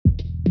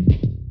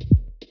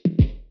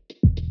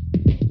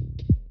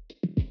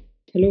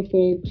Hello,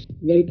 folks.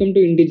 Welcome to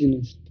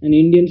Indigenous, an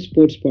Indian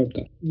sports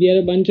podcast. We are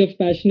a bunch of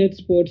passionate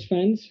sports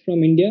fans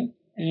from India,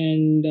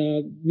 and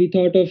we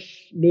thought of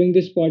doing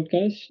this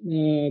podcast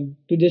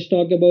to just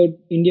talk about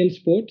Indian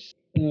sports,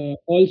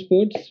 all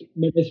sports,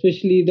 but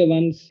especially the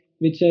ones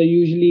which are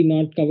usually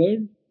not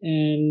covered.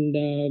 And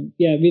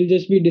yeah, we'll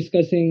just be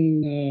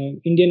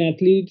discussing Indian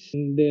athletes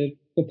and their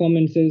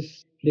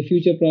performances, the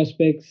future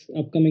prospects,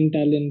 upcoming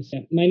talents.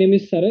 Yeah. My name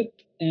is Sarath,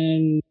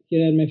 and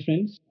here are my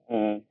friends.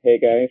 Hey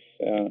guys,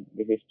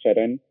 this is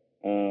Charan.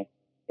 Uh,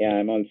 yeah,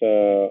 I'm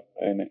also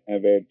an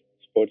avid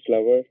sports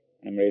lover.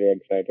 I'm really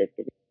excited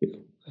to be.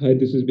 Hi,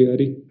 this is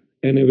Bihari,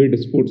 an avid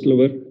sports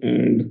lover,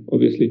 and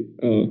obviously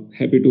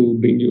happy to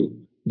bring you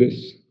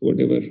this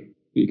whatever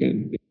we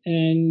can.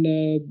 And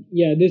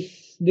yeah,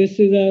 this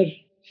is our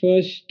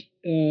first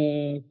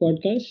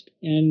podcast,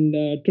 and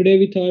today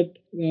we thought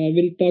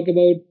we'll talk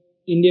about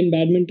Indian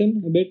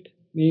badminton a bit.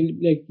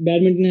 Like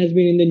badminton has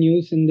been in the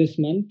news in this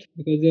month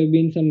because there have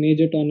been some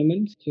major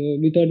tournaments. So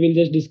we thought we'll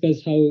just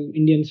discuss how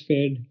Indians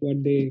fared,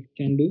 what they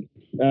can do.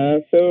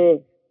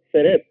 So,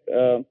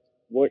 Sarath,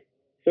 what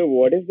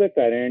what is the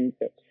current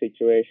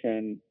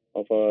situation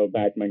of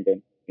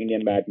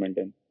Indian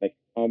badminton? Like,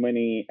 how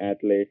many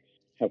athletes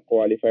have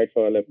qualified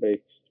for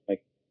Olympics?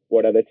 Like,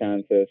 what are the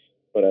chances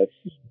for us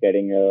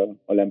getting a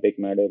Olympic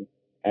medal?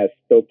 As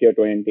Tokyo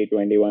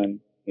 2021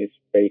 is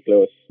very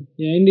close.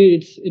 Yeah,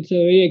 indeed, it's a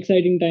very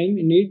exciting time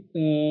indeed.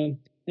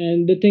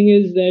 And the thing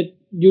is that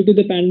due to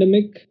the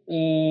pandemic,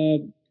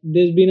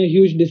 there's been a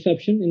huge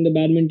disruption in the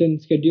badminton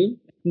schedule.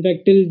 In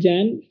fact, till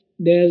Jan,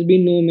 there has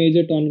been no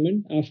major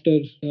tournament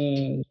after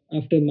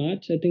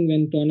March. I think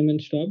when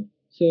tournament stopped.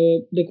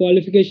 So the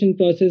qualification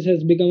process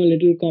has become a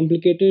little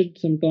complicated.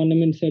 Some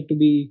tournaments had to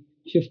be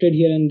shifted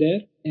here and there,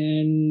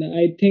 and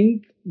I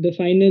think the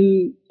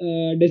final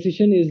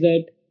decision is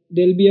that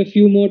there'll be a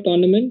few more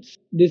tournaments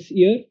this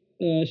year,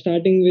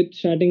 starting with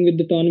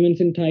the tournaments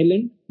in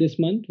Thailand this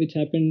month, which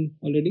happened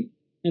already,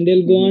 and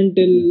they'll go on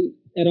till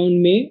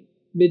around May,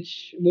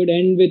 which would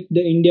end with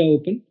the India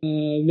Open,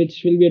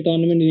 which will be a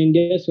tournament in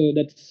India. So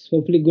that's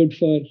hopefully good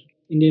for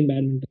Indian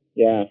badminton.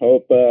 Yeah,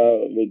 hope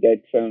we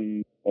get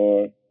some,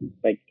 or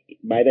like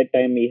by that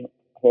time we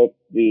hope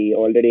we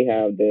already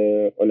have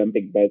the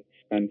Olympic bets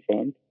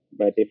confirmed.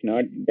 But if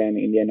not, then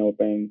India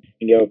Open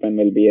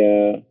will be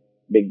a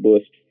big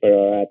boost for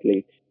our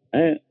athletes.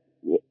 And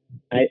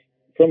I,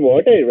 from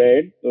what I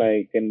read,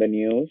 like in the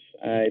news,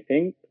 I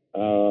think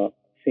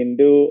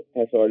Sindhu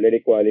has already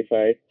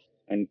qualified,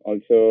 and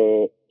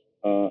also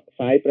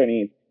Sai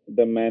Praneeth,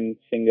 the men's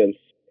singles,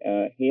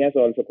 he has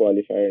also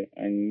qualified,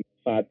 and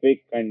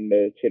Satvik and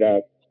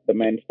Chirag, the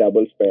men's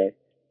doubles pair,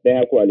 they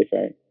have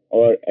qualified,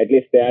 or at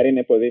least they are in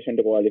a position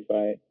to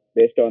qualify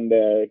based on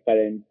their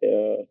current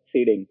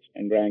seedings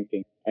and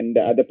ranking. And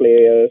the other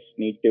players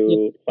need Yeah.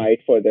 to fight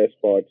for their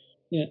spots.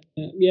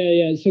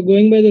 Yeah. So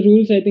going by the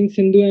rules, I think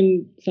Sindhu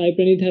and Sai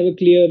Praneeth have a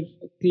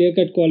clear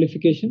cut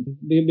qualification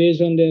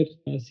based on their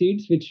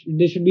seeds, which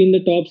they should be in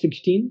the top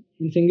 16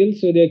 in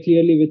singles, so they are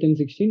clearly within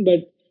 16.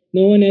 But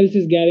no one else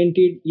is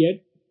guaranteed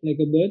yet, like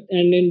a berth.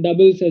 And in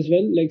doubles as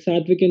well, like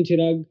Satvik and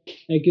Chirag,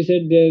 like you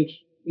said,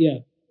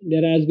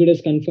 they're as good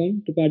as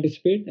confirmed to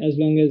participate as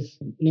long as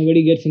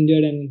nobody gets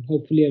injured and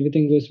hopefully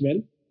everything goes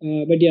well.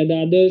 But yeah,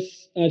 the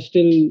others are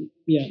still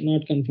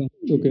not confirmed.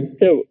 Okay.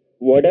 So,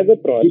 what are the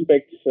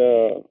prospects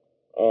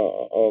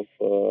of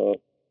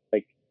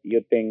like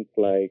you think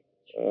like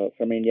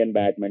from Indian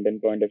badminton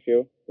point of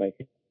view?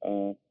 Like,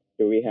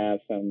 do we have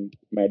some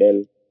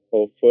medal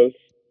hopefuls,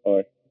 or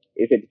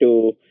is it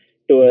too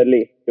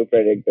early to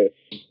predict this?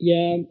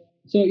 Yeah.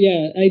 So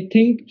yeah, I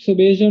think so.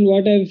 Based on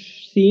what I've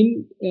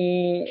seen,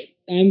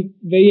 I'm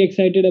very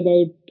excited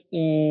about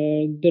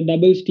the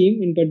doubles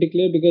team in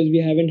particular because we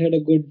haven't had a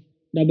good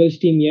doubles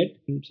team yet.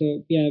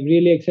 So yeah,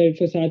 really excited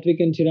for Satvik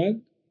and Chirag.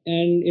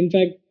 And in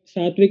fact,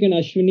 Satvik and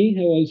Ashwini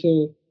have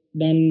also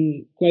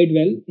done quite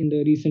well in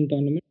the recent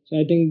tournament. So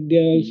I think they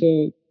are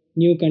also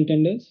new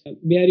contenders.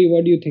 Bihari,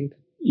 what do you think?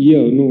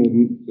 Yeah, no,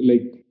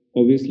 like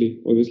obviously,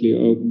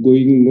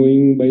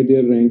 going by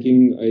their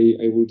ranking,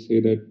 I would say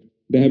that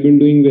they have been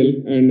doing well,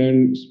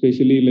 and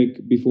especially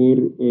like before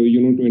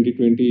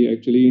 2020,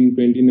 actually in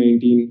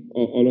 2019,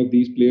 all of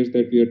these players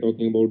that we are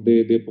talking about,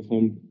 they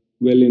performed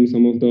well in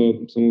some of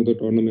the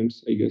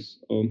tournaments, I guess.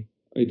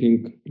 I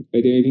think I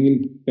think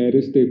in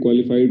Paris they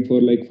qualified for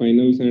like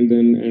finals, and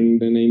then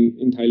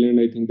in Thailand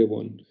I think they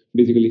won.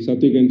 Basically,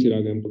 Satvik and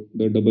Chirag,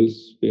 the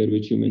doubles pair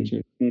which you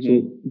mentioned.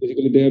 So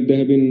basically, they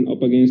have been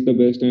up against the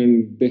best,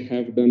 and they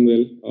have done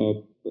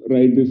well.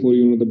 Right before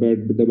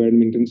the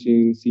badminton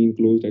scene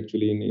closed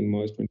actually in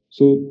March 20.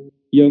 So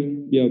yeah,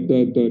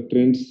 the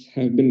trends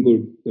have been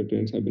good. The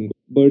trends have been good.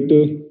 But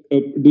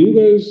do you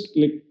guys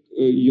like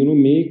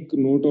make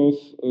note of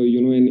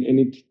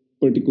any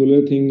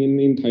particular thing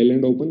in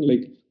Thailand Open?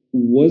 Like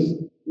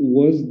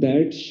was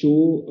that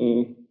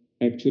show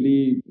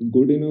actually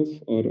good enough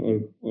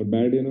or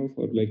bad enough,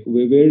 or like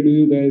where do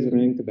you guys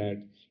rank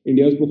that?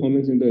 India's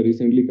performance in the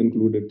recently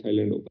concluded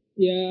Thailand Open.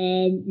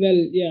 Yeah, well,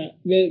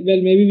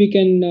 maybe we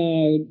can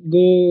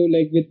go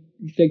like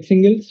like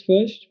singles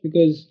first,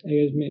 because I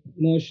guess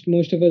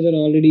most of us are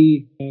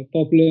already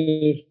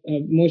popular.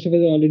 Most of us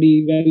are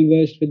already well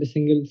versed with the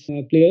singles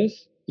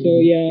players. So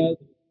yeah,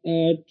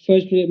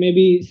 first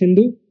maybe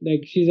Sindhu.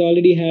 Like she's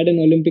already had an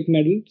Olympic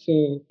medal,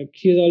 so like,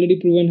 she has already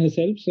proven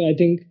herself. So I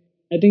think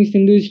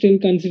Sindhu is still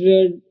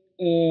considered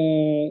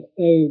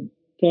a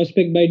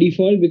prospect by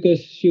default because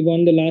she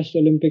won the last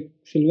Olympic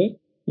silver.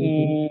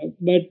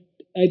 But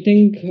I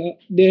think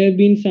there have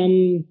been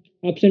some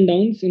ups and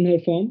downs in her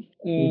form.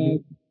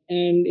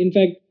 And in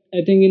fact,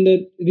 I think in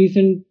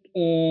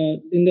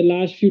the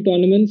last few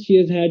tournaments, she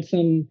has had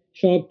some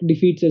shock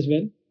defeats as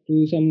well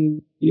to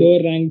some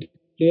lower ranked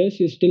players.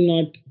 She's still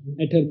not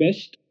at her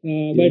best.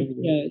 But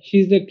yeah,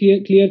 she's the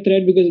clear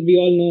threat because we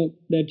all know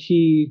that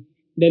she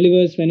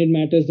delivers when it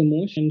matters the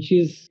most, and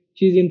she's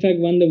in fact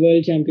won the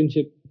world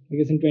championship, I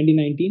guess, in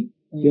 2019.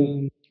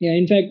 Yeah.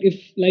 In fact,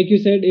 if like you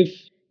said,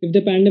 if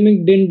the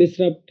pandemic didn't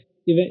disrupt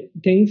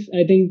things,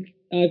 I think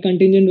our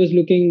contingent was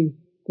looking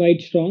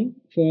quite strong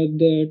for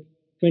the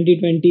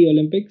 2020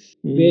 Olympics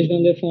based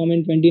on their form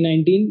in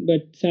 2019.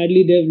 But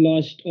sadly, they've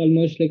lost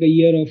almost like a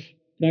year of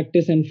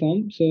practice and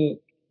form. So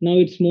now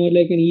it's more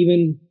like an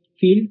even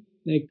field.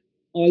 Like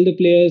all the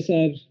players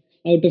are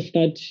out of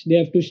touch. They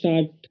have to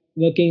start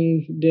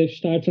working. They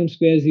start from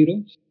square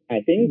zero.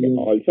 I think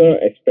also,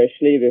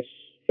 especially this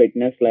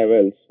fitness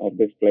levels of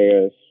these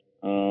players,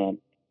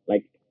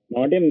 like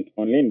not in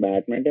only in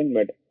badminton,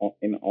 but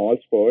in all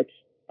sports,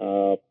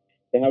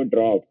 they have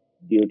dropped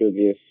due to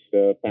this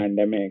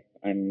pandemic,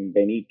 and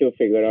they need to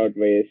figure out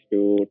ways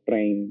to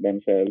train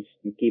themselves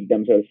and keep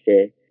themselves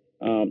fit.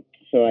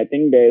 So I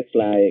think there's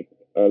like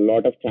a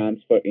lot of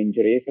chance for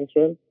injuries as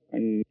well,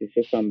 and this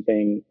is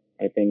something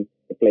I think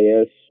the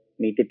players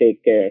need to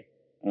take care.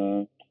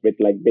 With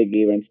like big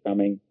events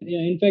coming. Yeah,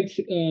 in fact,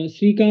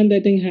 Srikanth, I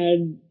think,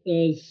 had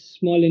a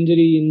small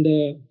injury in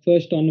the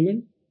first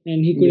tournament,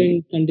 and he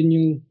couldn't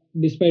continue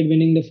despite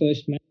winning the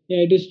first match.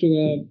 Yeah, it is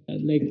true.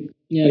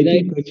 I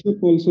think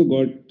Kashyap also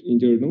got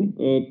injured.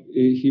 No,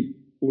 he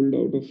pulled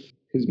out of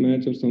his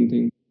match or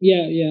something.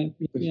 Yeah.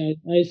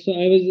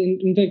 I was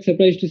in fact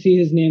surprised to see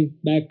his name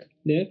back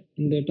there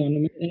in the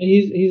tournament. And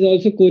he's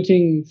also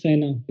coaching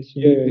Saina. So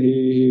Yeah,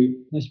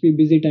 he must be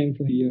busy time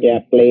for him. Yeah,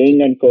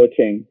 playing and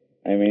coaching.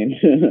 I mean,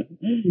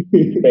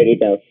 very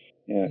tough.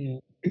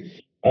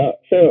 Yeah.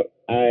 So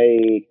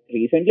I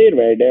recently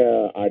read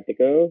an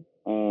article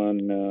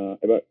on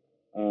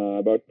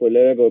about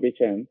Pulara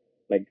Gopichan,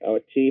 like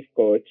our chief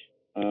coach,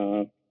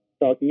 uh,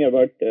 talking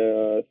about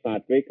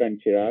Satwik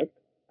and Chirag,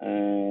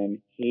 and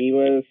he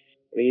was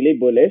really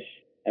bullish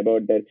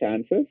about their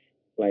chances.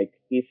 Like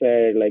he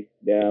said, like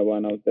they are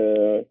one of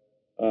the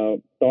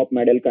top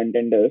medal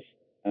contenders,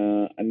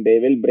 and they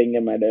will bring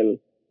a medal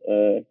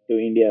to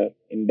India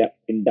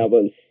in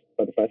doubles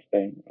for the first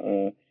time.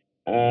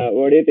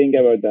 What do you think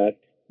about that?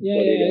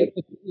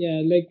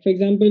 Like for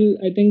example,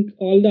 I think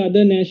all the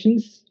other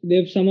nations,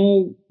 they've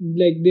somehow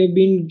like they've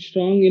been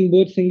strong in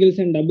both singles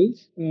and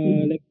doubles.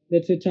 Like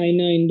let's say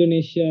China,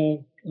 Indonesia,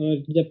 or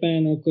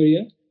Japan or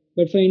Korea.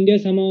 But for India,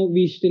 somehow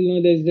we still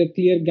know there's a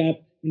clear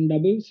gap in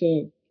doubles.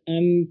 So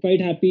I'm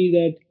quite happy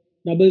that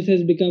doubles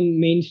has become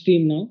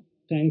mainstream now,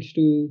 thanks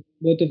to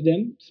both of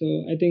them. So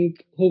I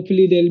think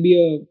hopefully there'll be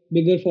a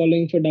bigger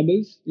following for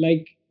doubles,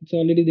 like it's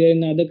already there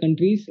in other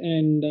countries.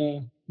 And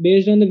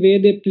based on the way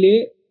they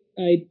play,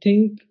 I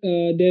think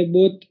they're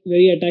both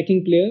very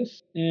attacking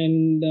players,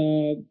 and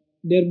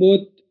they're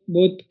both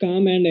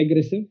calm and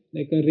aggressive,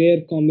 like a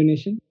rare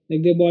combination.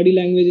 Like their body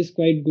language is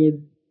quite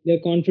good. They're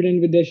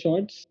confident with their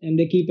shots, and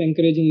they keep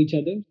encouraging each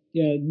other.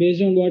 Yeah,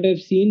 based on what I've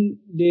seen,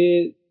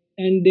 they've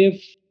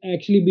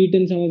actually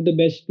beaten some of the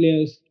best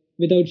players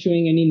without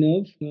showing any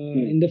nerve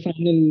in the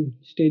final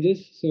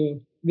stages. So,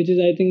 which is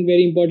I think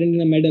very important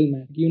in a medal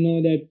match. You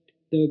know that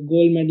the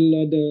gold medal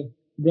or the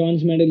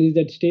bronze medal is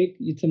at stake.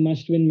 It's a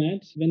must-win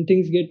match. When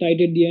things get tight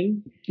at the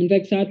end, in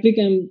fact, Satvik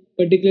I'm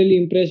particularly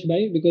impressed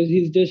by because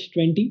he's just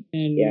 20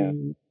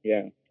 and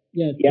yeah.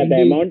 Yeah,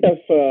 The amount of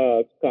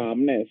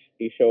calmness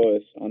he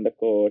shows on the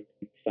court,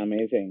 it's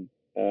amazing.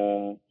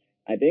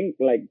 I think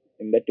like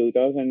in the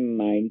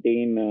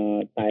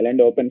 2019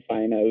 Thailand Open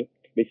final,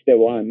 which they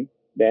won,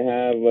 they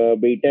have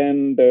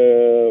beaten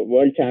the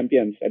world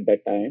champions at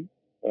that time,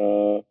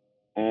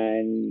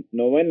 and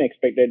no one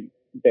expected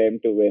them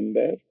to win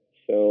there.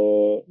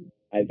 So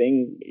I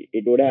think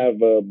it would have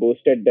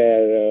boosted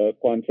their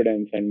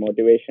confidence and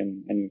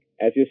motivation. And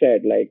as you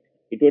said, like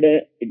it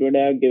would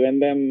have given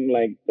them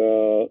like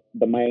the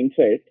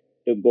mindset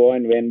to go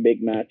and win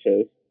big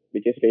matches,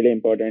 which is really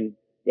important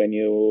when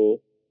you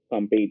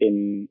compete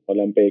in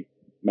Olympic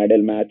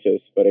medal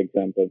matches, for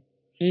example.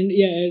 And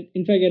yeah,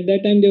 in fact, at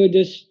that time they were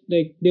just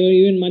like they were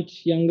even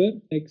much younger.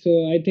 Like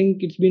so, I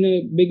think it's been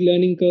a big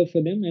learning curve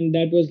for them, and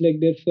that was like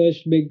their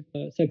first big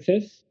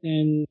success.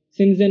 And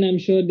since then, I'm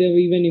sure they've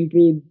even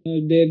improved.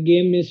 Their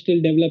game is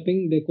still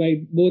developing. They're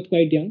both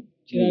quite young.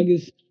 Chirag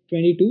is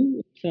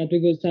 22.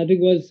 Satvik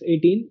was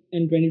 18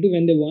 and 22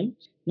 when they won.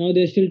 Now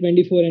they're still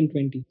 24 and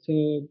 20.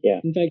 So Yeah.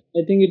 in fact,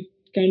 I think it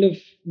kind of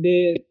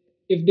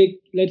if they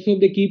let's hope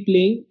they keep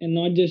playing and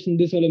not just in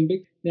this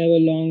Olympics. They have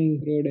a long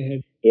road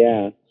ahead.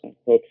 Yeah, I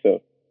hope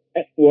so.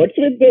 What's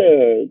with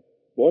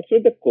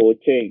the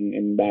coaching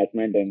in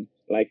badminton?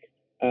 Like,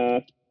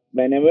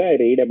 whenever I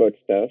read about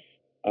stuff,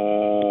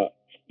 uh,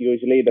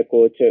 usually the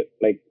coach,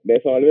 like,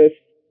 there's always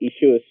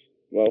issues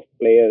of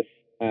players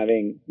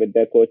having with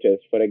their coaches.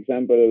 For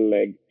example,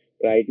 like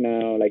right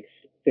now, like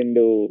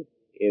Sindhu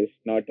is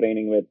not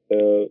training with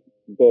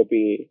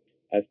Gopi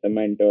as the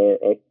mentor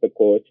or the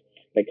coach.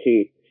 Like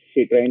she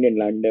trained in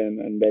London,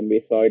 and then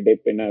we saw a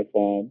dip in her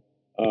form.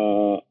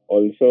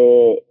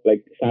 Also,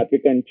 like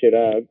Satvik and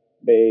Chirag,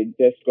 they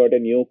just got a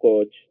new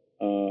coach,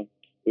 who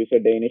is a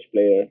Danish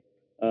player.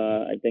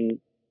 I think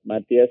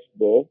Matthias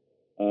Bo.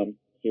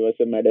 He was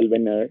a medal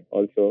winner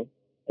also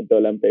at the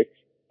Olympics.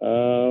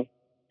 Uh,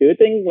 do you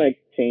think like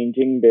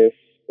changing this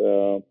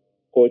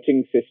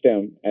coaching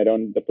system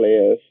around the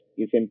players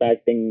is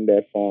impacting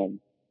their form?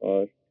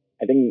 Or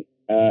I think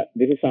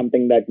this is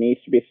something that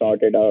needs to be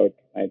sorted out.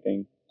 I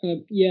think.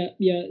 Yeah.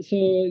 So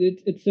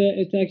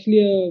it's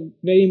actually a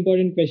very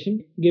important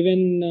question,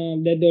 given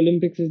that the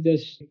Olympics is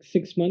just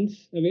 6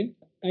 months away.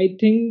 I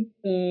think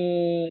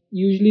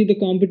usually the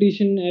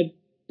competition at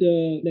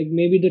the like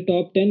maybe the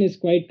top 10 is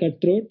quite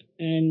cutthroat,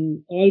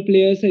 and all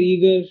players are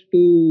eager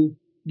to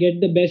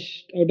get the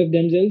best out of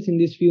themselves in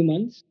these few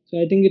months. So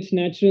I think it's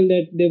natural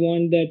that they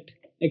want that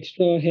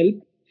extra help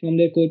from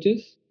their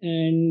coaches,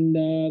 and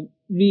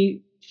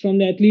we from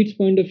the athlete's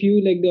point of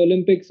view, like the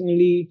Olympics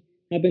only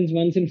happens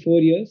once in 4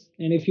 years,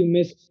 and if you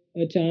miss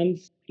a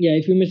chance, yeah,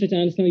 if you miss a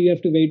chance now, you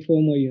have to wait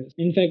 4 more years.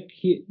 In fact,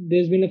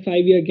 there's been a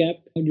 5 year gap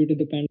due to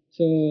the pandemic.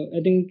 So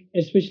I think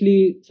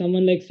especially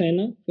someone like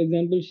Saina, for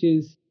example,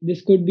 she's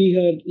this could be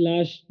her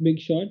last big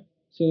shot.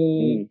 So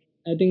Mm,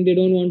 I think they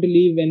don't want to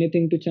leave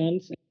anything to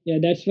chance. Yeah,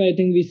 that's why I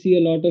think we see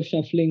a lot of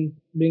shuffling,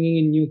 bringing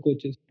in new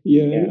coaches.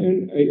 Yeah, yeah.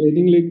 and I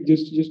think like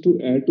just to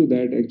add to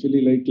that,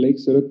 actually, like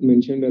Sarath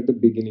mentioned at the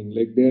beginning,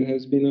 like there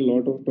has been a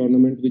lot of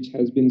tournament which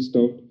has been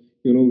stopped,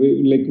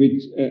 like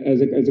which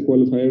as a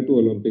qualifier to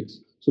Olympics.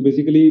 So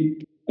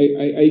basically,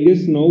 I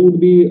guess now would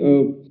be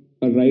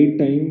a right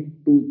time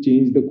to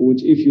change the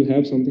coach if you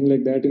have something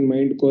like that in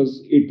mind,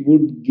 because it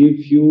would give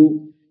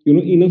you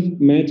enough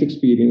match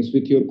experience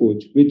with your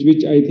coach,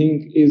 which I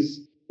think is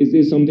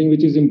something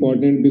which is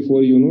important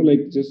before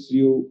like just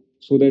you,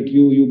 so that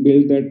you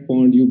build that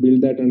bond, you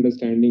build that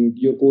understanding,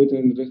 your coach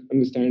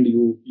understand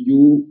you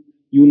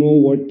know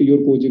what your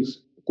coach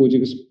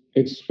is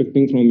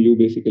expecting from you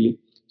basically.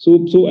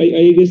 So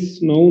I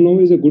guess now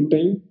is a good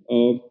time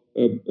of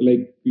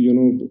like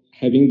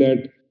having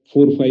that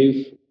 4 5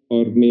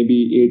 or maybe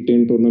 8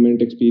 10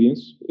 tournament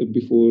experience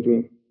before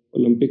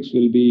Olympics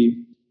will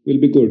be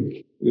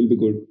good.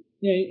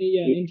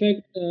 Yeah. In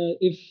fact,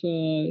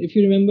 if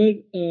you remember,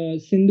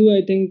 Sindhu,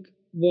 I think,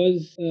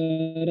 was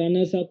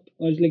runners up,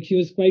 or like she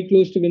was quite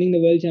close to winning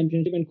the world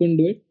championship and couldn't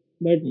do it.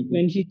 But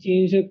when she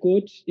changed her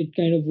coach, it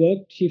kind of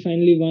worked. She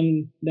finally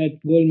won that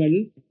gold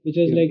medal, which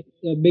was Yeah. like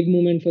a big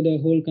moment for the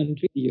whole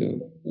country. Yeah,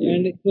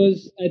 And it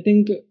was, I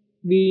think,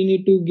 we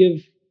need to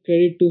give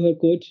credit to her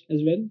coach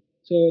as well.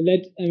 So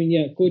I mean,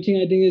 yeah, coaching,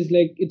 I think, is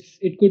like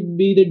it could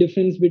be the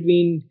difference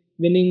between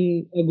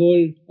winning a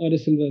gold or a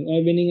silver,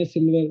 or winning a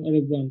silver or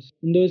a bronze.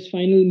 In those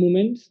final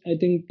moments, I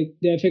think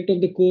the effect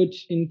of the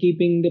coach in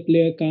keeping the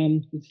player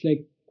calm, it's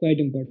like quite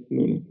important.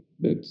 no,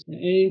 that's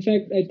And in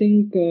fact, I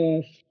think,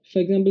 for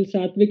example,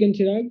 Satvik and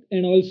Chirag,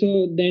 and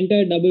also the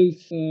entire doubles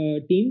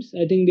teams,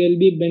 I think they'll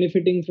be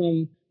benefiting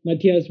from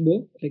Matthias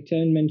Bo, like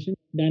Charan mentioned,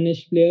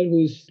 Danish player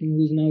who's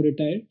now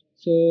retired.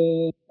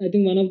 So I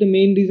think one of the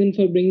main reasons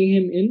for bringing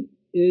him in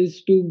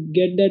is to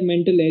get that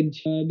mental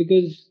edge,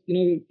 because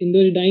in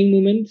those dying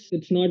moments,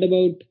 it's not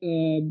about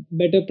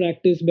better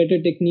practice,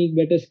 better technique,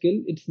 better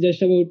skill. It's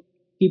just about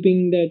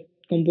keeping that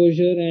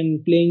composure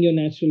and playing your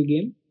natural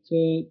game.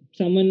 So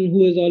someone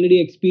who has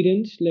already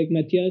experienced, like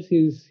Matthias,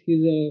 he's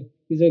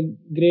a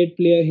great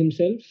player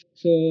himself.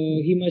 So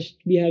he must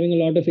be having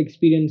a lot of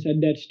experience at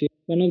that stage.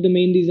 One of the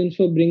main reasons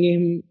for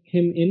bringing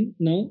him in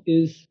now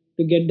is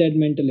to get that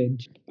mental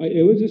edge.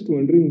 I was just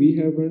wondering, we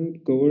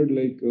haven't covered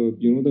like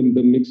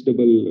the mixed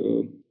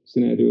double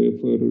scenario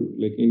for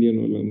like Indian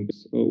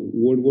Olympics.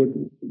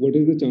 What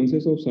is the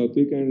chances of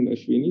Satvik and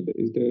Ashwini?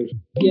 Is there?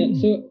 Yeah.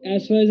 So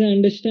as far as I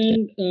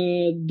understand,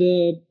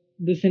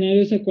 the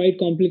scenarios are quite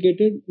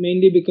complicated,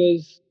 mainly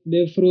because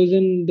they've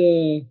frozen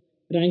the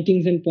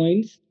rankings and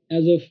points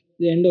as of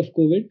the end of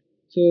COVID.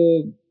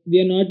 So we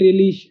are not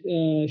really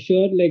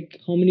sure like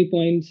how many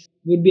points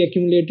would be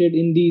accumulated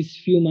in these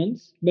few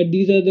months, but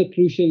these are the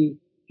crucial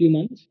few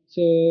months.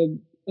 So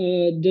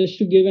just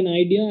to give an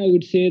idea, I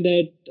would say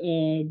that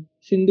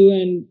Sindhu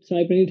and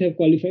Sai Pranit have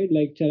qualified,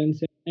 like Charan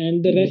said,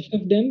 and the rest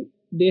of them,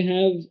 they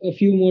have a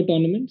few more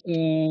tournaments.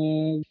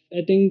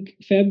 I think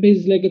Feb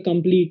is like a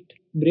complete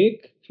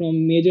break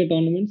from major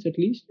tournaments at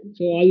least.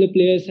 So all the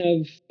players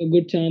have a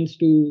good chance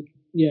to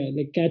yeah,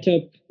 like catch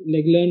up,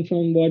 like learn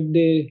from what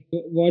they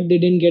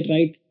didn't get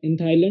right in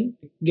Thailand,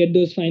 get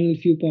those final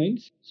few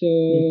points.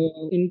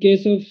 So in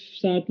case of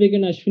Satvik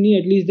and Ashwini,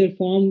 at least their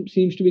form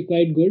seems to be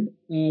quite good.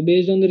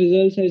 Based on the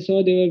results I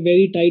saw, they were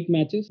very tight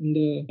matches in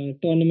the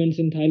tournaments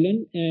in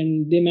Thailand,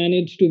 and they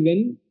managed to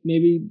win.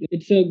 Maybe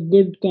it's a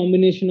good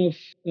combination of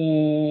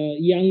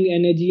young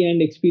energy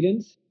and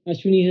experience.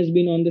 Ashwini has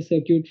been on the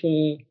circuit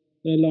for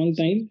a long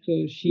time,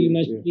 so she Yeah,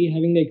 must yeah. be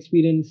having the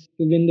experience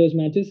to win those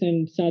matches.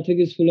 And Satvik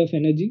is full of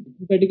energy.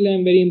 In particular,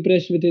 I'm very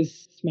impressed with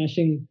his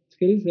smashing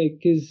skills. Like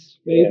he's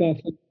very Yeah.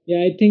 powerful.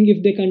 Yeah, I think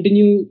if they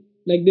continue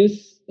like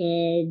this,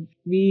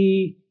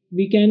 we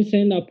can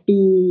send up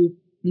to.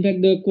 In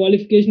fact, the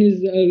qualification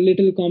is a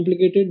little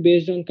complicated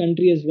based on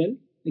country as well.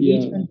 Like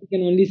each Yeah. country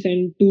can only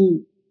send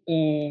two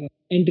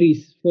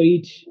entries for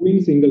each. Two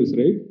in singles,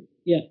 right?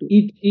 Yeah,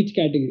 each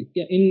category.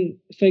 Yeah, in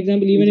for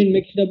example, even in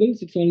mixed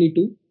doubles, it's only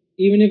two.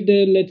 Even if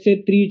there, let's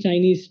say, three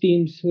Chinese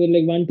teams who are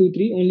like one, two,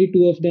 three, only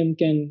two of them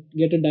can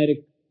get a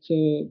direct. So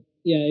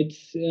yeah,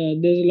 it's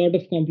there's a lot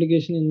of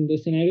complication in the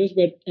scenarios,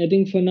 but I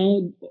think for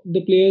now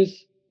the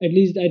players, at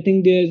least I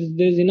think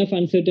there's enough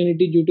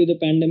uncertainty due to the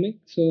pandemic.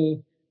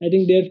 So I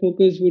think their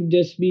focus would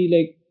just be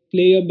like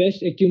play your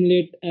best,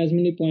 accumulate as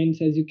many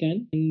points as you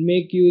can, and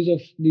make use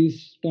of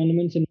these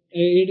tournaments. And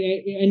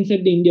it ends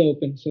at the India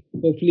Open. So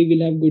hopefully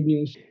we'll have good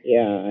news.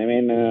 Yeah, I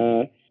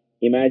mean,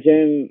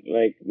 imagine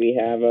like we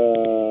have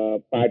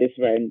a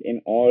participant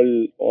in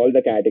all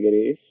the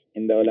categories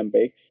in the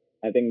Olympics.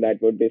 I think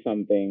that would be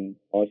something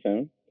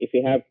awesome. If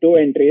we have two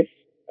entries,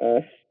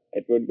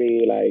 it would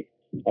be like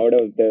out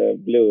of the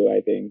blue,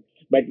 I think.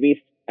 But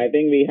I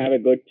think we have a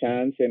good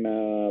chance in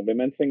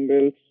women's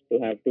singles to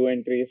have two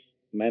entries,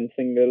 men's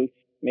singles,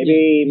 Yeah,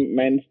 maybe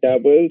men's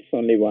doubles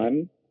only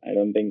one. I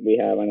don't think we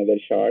have another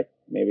shot.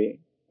 Maybe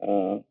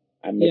I'm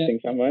yeah, missing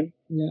someone,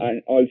 yeah,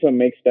 and also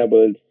mixed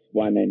doubles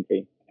one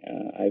entry.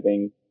 I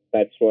think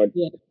that's what.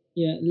 yeah,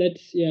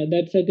 yeah.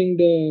 That's I think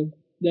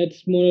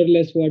that's more or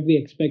less what we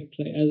expect,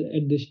 right,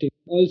 at this stage.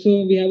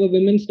 Also, we have a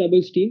women's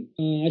doubles team,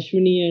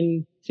 Ashwini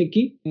and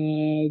Siki.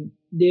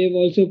 They've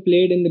also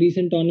played in the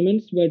recent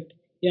tournaments, but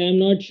yeah, I'm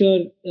not sure.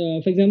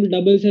 For example,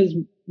 doubles has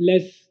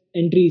less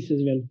entries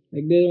as well.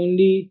 Like there are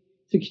only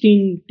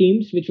 16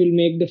 teams which will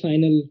make the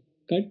final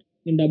cut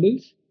in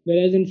doubles,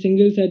 whereas in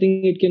singles, I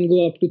think it can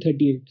go up to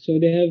 38. So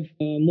they have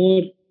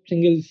more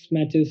singles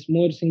matches,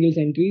 more singles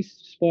entries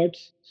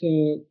spots.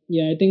 So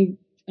yeah,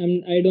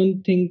 I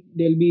don't think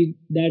they'll be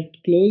that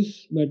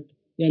close, but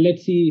yeah,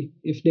 let's see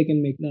if they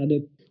can make the other.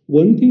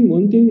 One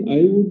thing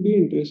I would be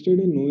interested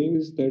in knowing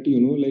is that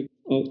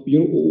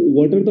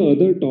what are the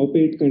other top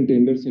eight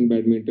contenders in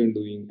badminton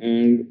doing,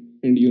 and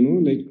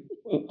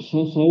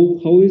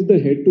how is the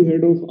head to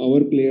head of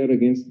our player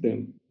against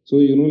them? So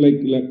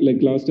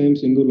like last time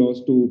Sindhu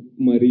lost to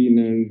Marine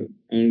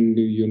and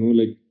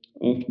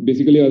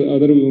basically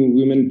other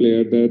women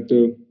player that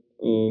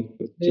There's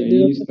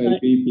Chinese also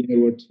Taipei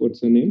player.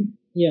 What's her name?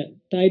 yeah,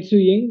 Tai Tzu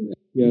Ying.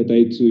 Yeah,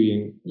 Tai Tzu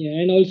Ying. Yeah,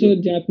 and also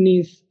Yeah.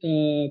 Japanese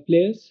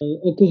players.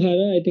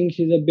 Okuhara, I think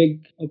she's a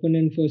big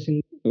opponent for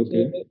Sindhu. So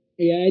Okay.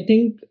 yeah, I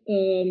think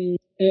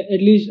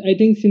at least I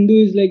think Sindhu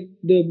is like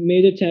the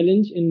major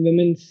challenge in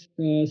women's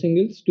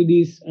singles to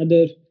these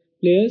other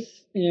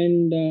players.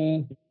 And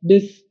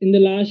this in the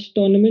last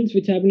tournaments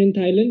which happened in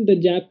Thailand, the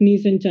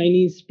Japanese and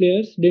Chinese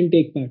players didn't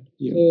take part.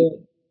 Yeah. So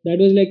that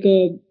was like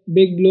a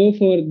big blow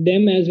for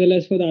them as well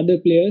as for the other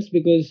players,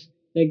 because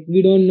like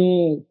we don't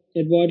know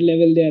at what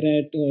level they're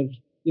at, or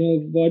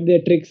what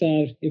their tricks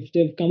are, if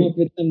they've come up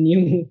with some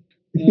new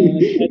yeah,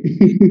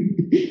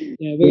 because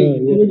Yeah, yeah.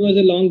 COVID was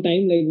a long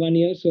time, like 1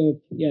 year.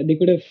 So yeah, they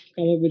could have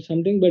come up with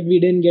something, but we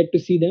didn't get to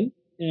see them.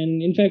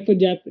 And in fact, for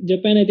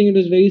Japan, I think it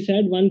was very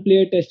sad. One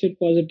player tested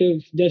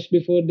positive just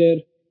before their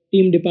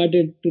team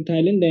departed to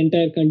Thailand, the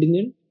entire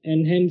contingent,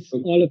 and hence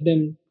Okay. all of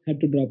them had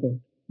to drop out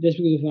just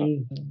because of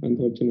one.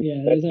 Unfortunate.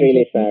 Yeah, That's that's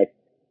really unfortunate. sad.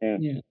 Yeah.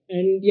 Yeah,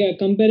 and yeah,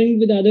 comparing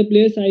with other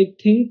players, I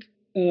think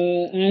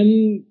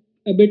I'm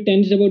a bit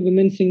tensed about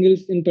women's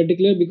singles in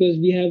particular, because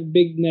we have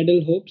big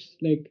medal hopes.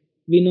 Like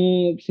we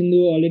know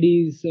Sindhu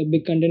already is a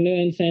big contender,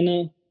 and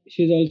Saina,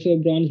 she's also a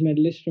bronze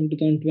medalist from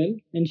 2012,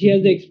 and she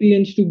has the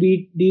experience to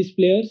beat these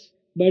players.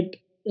 But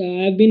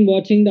I've been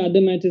watching the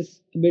other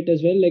matches a bit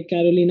as well, like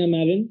Carolina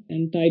Marin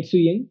and Tai Tzu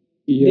Ying.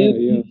 Yeah,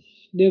 They've yeah.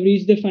 they've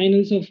reached the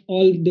finals of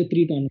all the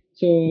three tournaments.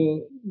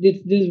 So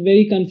this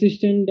very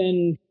consistent,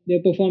 and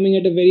they're performing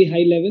at a very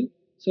high level.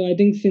 So I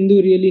think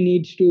Sindhu really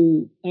needs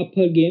to up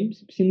her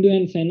games. Sindhu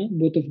and Saina,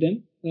 both of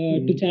them,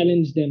 to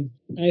challenge them.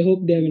 I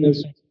hope they have enough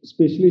Yes, time.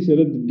 especially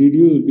Sharad, did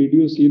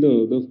you see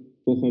the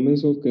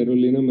performance of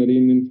Carolina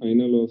Marin in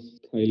final of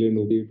Thailand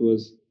Open?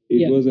 It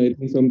Yeah, was I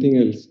think something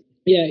else.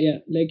 yeah.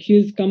 Like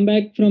she's come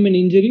back from an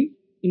injury.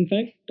 In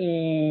fact,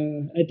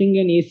 I think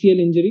an ACL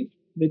injury,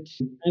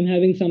 which I'm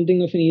having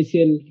something of an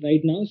ACL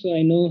right now. So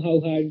I know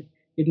how hard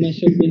it must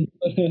have been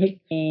for her.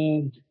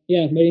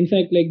 Yeah, but in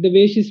fact, like the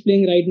way she's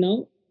playing right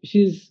now,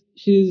 she's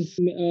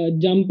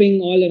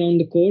jumping all around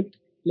the court,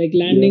 like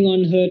Yeah. landing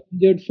on her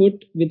injured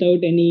foot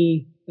without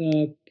any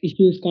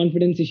issues,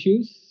 confidence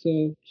issues.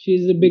 So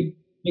she's a big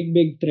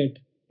big threat.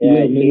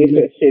 Yeah, Yeah, man,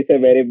 like she's a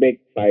very big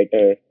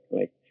fighter,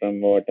 like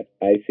from what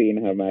I see in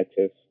her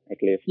matches, at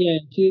least. Yeah,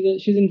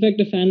 she's in fact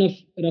a fan of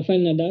Rafael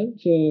Nadal,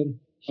 so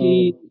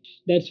she uh,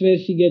 that's where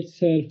she gets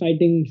her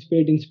fighting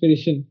spirit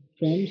inspiration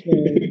from. So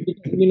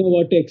we know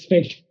what to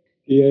expect.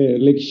 yeah,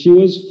 like she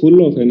was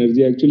full of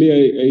energy. Actually,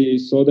 I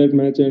saw that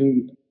match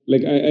and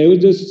like I was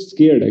just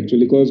scared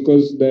actually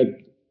because that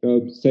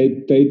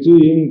Tai Tzu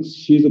Ying,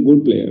 she's a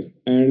good player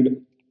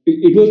and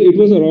it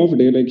was a rough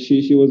day. Like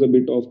she was a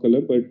bit off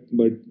color, but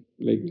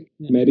like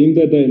Yeah, marrying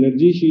the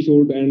energy she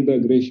showed and the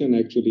aggression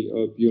actually,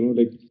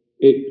 like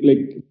it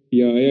like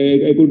yeah,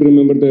 I could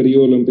remember the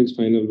Rio Olympics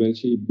final when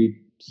she beat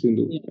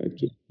Sindhu yeah,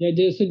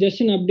 actually. So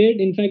just an update.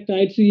 In fact,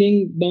 Tai Tzu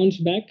Ying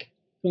bounced back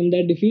from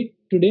that defeat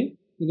today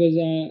because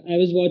I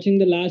was watching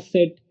the last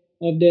set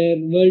of their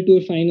World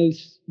Tour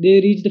finals.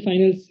 They reached the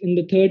finals in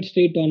the third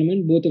straight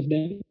tournament, both of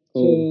them.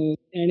 Oh, So,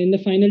 and in the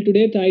final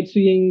today, Tai Tzu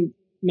Ying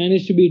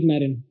managed to beat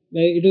Marin.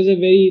 Like, it was a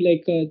very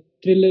like a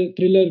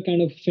thriller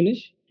kind of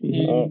finish,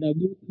 mhm. Oh,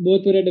 and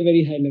both were at a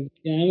very high level.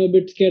 Yeah, I'm a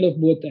bit scared of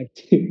both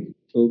actually.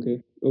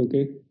 Okay,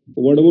 okay.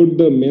 What about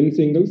the men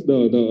singles? The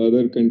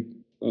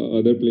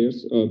other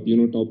players,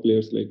 top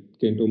players like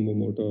Kento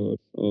Momota.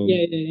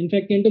 Yeah. In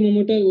fact, Kento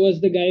Momota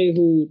was the guy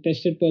who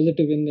tested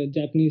positive in the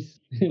Japanese,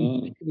 and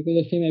Ah, because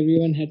of him,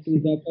 everyone had to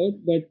drop out.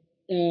 But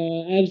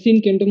I've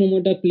seen Kento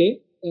Momota play,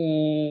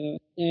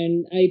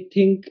 and I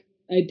think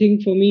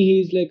for me,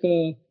 he's like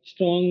a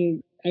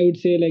strong. I would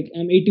say like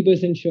I'm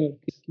 80% sure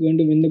he's going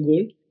to win the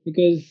gold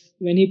because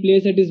when he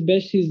plays at his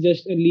best, he's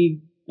just a league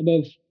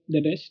above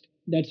the rest.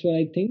 That's what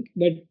I think.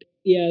 But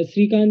yeah,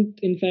 Srikanth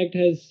in fact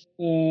has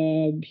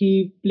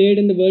he played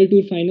in the World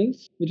Tour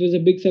finals, which was a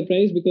big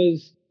surprise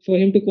because for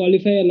him to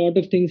qualify, a lot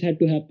of things had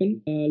to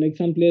happen. Like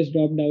some players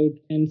dropped out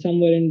and some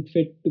weren't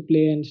fit to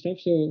play and stuff.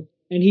 So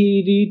and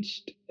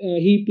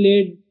he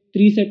played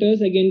three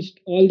setters against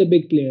all the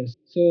big players.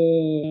 So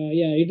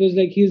yeah, it was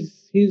like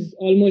he's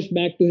almost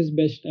back to his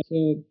best.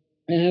 So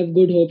I have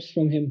good hopes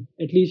from him,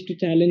 at least to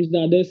challenge the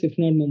others, if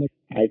not Momo.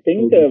 I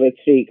think okay. with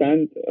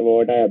Srikanth,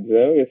 what I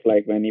observe is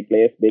like when he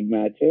plays big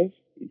matches,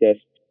 he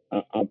just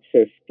ups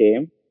his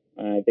game.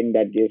 I think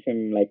that gives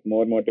him like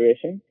more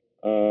motivation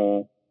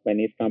when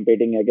he's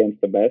competing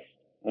against the best.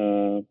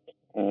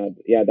 Uh,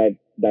 yeah,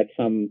 that's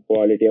some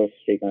quality of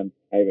Srikanth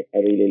I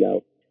really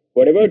love.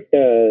 What about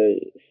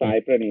Sai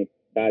Praneeth,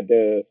 the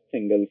other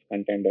singles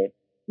contender?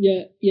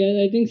 Yeah.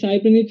 I think Sai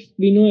Pranith,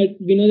 we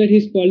know that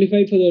he's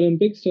qualified for the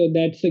Olympics, so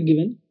that's a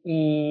given.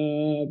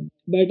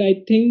 But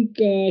I think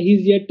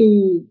he's yet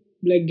to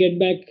like get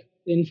back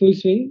in full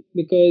swing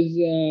because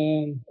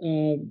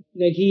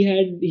like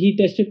he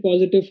tested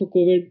positive for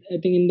COVID. I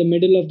think in the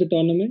middle of the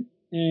tournament,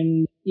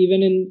 and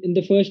even in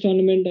the first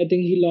tournament, I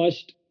think he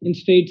lost in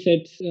straight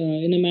sets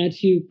in a match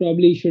he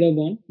probably should have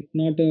won.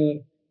 Not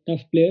a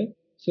tough player.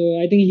 So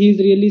I think he's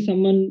really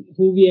someone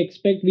who we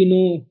expect. We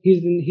know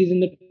he's in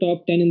the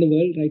top 10 in the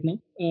world right now.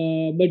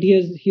 But he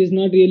has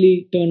not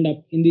really turned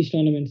up in these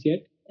tournaments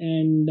yet.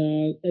 And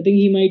I think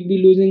he might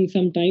be losing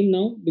some time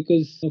now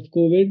because of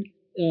COVID.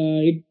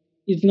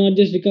 It's not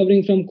just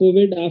recovering from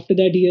COVID. After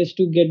that, he has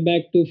to get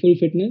back to full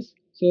fitness.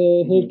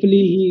 So Hmm.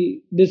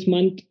 hopefully, this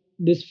month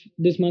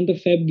of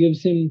Feb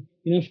gives him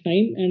enough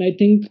time. And I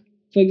think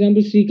for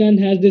example, Srikanth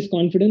has this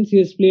confidence. He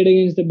has played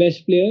against the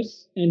best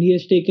players and he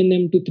has taken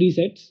them to three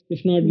sets,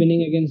 if not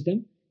winning against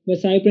them. But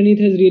Sai Praneeth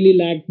has really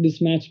lacked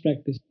this match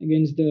practice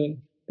against the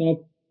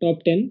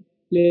top 10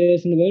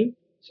 players in the world.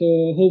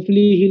 So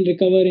hopefully he'll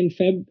recover in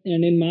Feb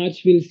and in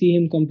March we'll see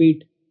him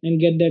compete and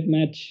get that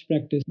match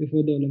practice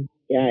before the Olympics.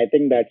 Yeah, I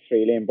think that's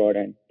really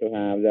important to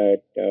have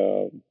that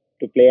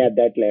to play at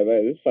that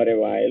level for a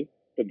while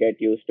to get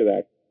used to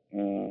that.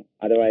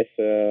 Otherwise,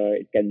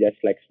 it can just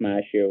like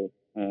smash you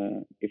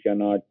if you're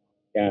not.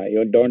 Yeah,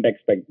 you don't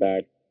expect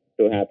that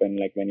to happen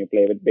like when you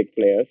play with big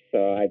players.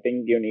 So I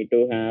think you need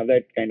to have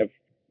that kind of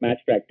match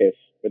practice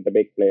with the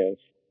big players.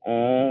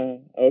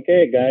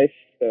 Okay, guys.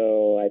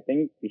 So I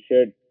think we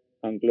should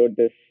conclude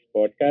this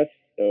podcast.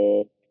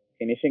 So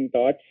finishing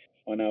thoughts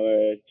on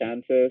our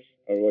chances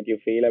or what you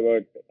feel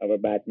about our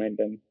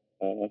badminton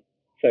uh,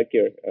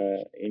 circuit,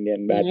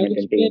 Indian I would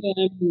badminton say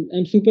team.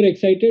 I'm super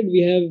excited.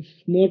 We have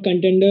more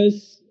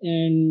contenders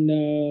and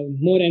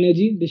more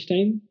energy this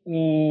time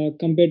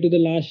compared to the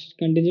last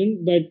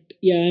contingent. But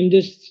yeah, I'm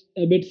just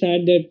a bit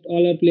sad that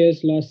all our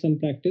players lost some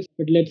practice.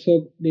 But let's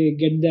hope they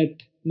get that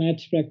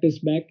match practice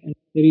back and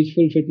they reach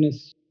full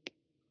fitness.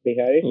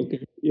 Bihari? Okay.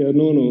 Yeah,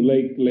 no.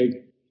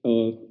 Like,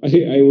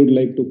 I would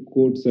like to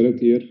quote Sarath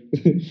here.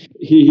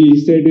 He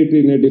said it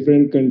in a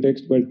different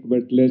context, but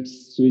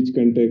let's switch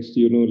context.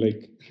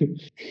 Like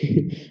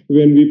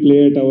when we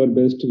play at our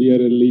best, we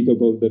are a league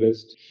above the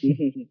rest.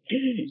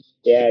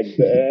 Yeah,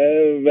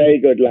 very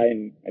good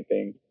line, I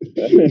think.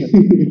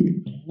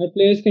 Our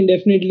players can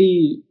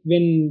definitely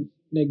win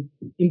like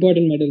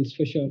important medals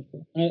for sure.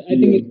 I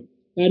think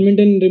Yeah,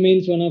 badminton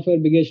remains one of our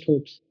biggest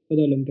hopes for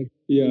the Olympics.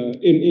 yeah.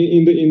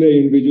 In the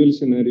individual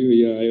scenario,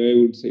 yeah,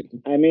 I would say.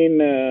 I mean,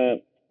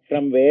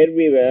 from where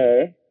we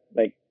were,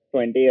 like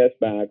 20 years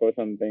back or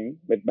something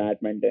with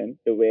badminton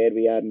to where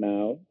we are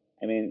now.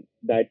 I mean,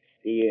 that's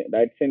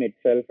in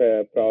itself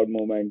a proud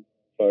moment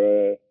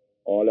for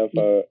all of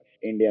us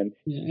Indians.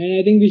 Yeah, and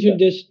I think we So, should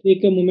just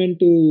take a moment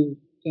to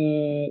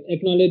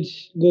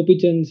acknowledge Gopi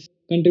Chand's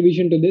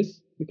contribution to this,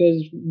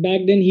 because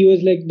back then he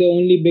was like the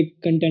only big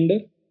contender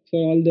for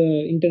all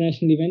the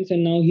international events,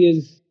 and now he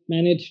has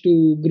managed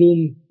to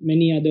groom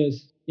many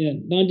others. Yeah,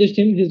 not just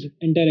him, his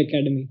entire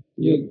academy.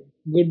 Yep. So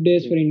good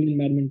days for Indian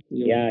badminton.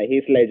 Yep. yeah,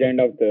 he's a legend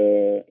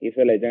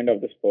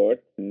of the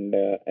sport, and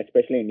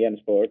especially Indian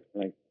sport.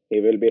 Like he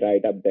will be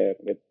right up there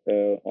with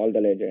all the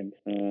legends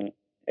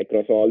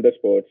across all the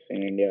sports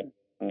in India.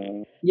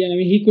 Yeah, I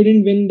mean, he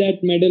couldn't win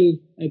that medal,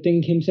 I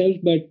think, himself,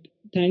 but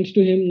thanks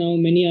to him, now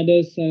many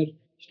others are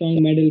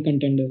strong medal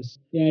contenders.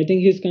 Yeah, I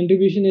think his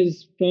contribution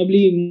is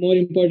probably more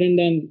important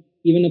than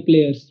even a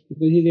player's,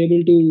 because he's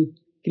able to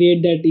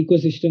create that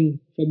ecosystem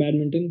for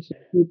badminton. So,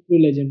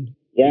 true legend.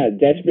 Yeah,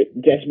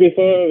 just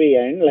before we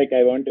end, like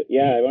I want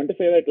to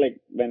say that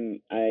like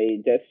when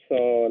I just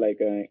saw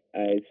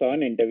I saw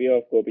an interview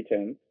of Gopi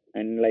Chand,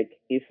 and like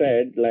he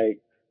said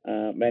like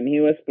when he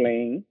was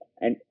playing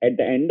and at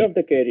the end of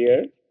the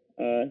career,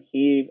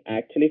 he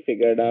actually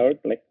figured out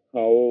like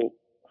how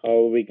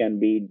we can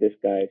beat this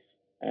guys,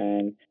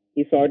 and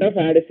he sort of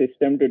had a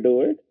system to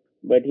do it,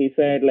 but he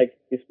said like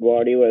his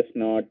body was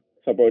not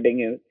supporting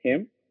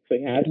him, so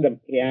he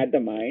had the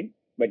mind,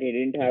 but he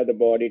didn't have the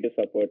body to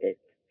support it.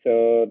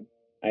 So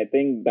I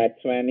think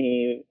that's when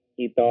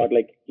he thought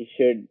like he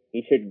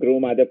should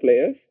groom other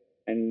players,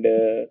 and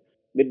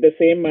with the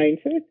same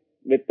mindset,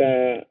 with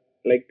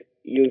like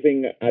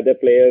using other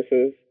players'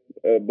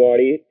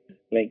 body,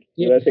 like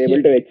he Yeah, was yeah.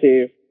 able to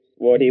achieve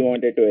what he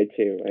wanted to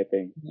achieve. I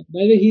think.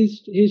 By the way,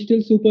 he's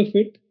still super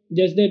fit.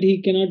 Just that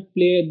he cannot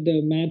play at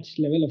the match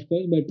level, of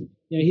course. But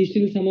yeah, he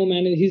still somehow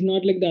manage. He's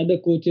not like the other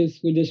coaches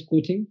who are just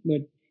coaching,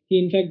 but he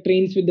in fact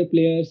trains with the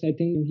players. I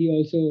think he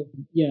also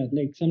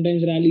like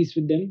sometimes rallies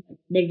with them.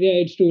 But yeah,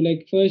 it's true.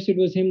 Like first it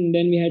was him,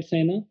 then we had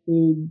Saina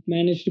who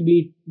managed to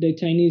beat the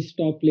Chinese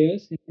top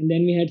players, and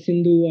then we had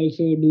Sindhu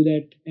also do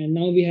that, and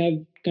now we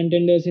have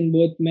contenders in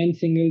both men's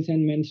singles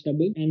and men's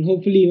double, and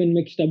hopefully even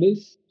mixed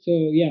doubles. So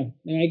yeah,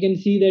 I can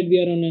see that we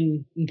are on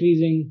an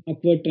increasing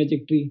upward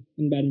trajectory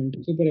in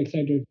badminton. Super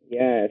excited.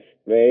 Yes,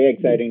 very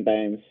exciting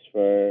times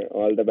for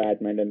all the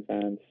badminton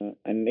fans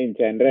and in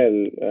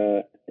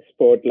general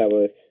sport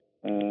lovers.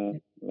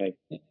 Like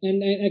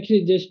And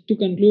actually, just to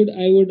conclude,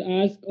 I would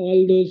ask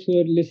all those who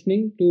are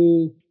listening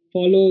to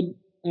follow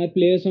our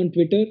players on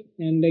Twitter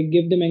and like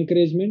give them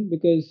encouragement,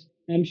 because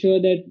I'm sure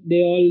that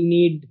they all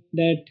need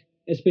that,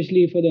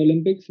 especially for the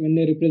Olympics when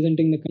they're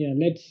representing the. Yeah,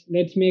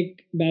 let's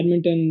make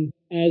badminton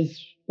as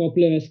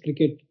popular as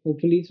cricket,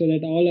 hopefully, so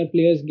that all our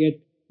players get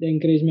the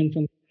encouragement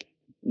from.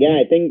 yeah,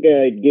 I think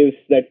it gives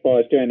that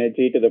positive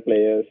energy to the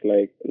players.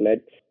 Like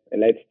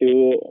let's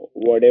do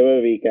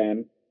whatever we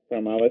can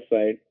from our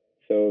side,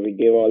 so we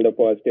give all the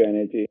positive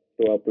energy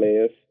to our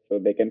players so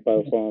they can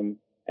perform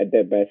at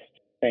their best.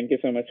 Thank you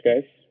so much,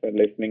 guys, for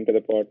listening to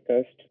the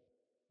podcast.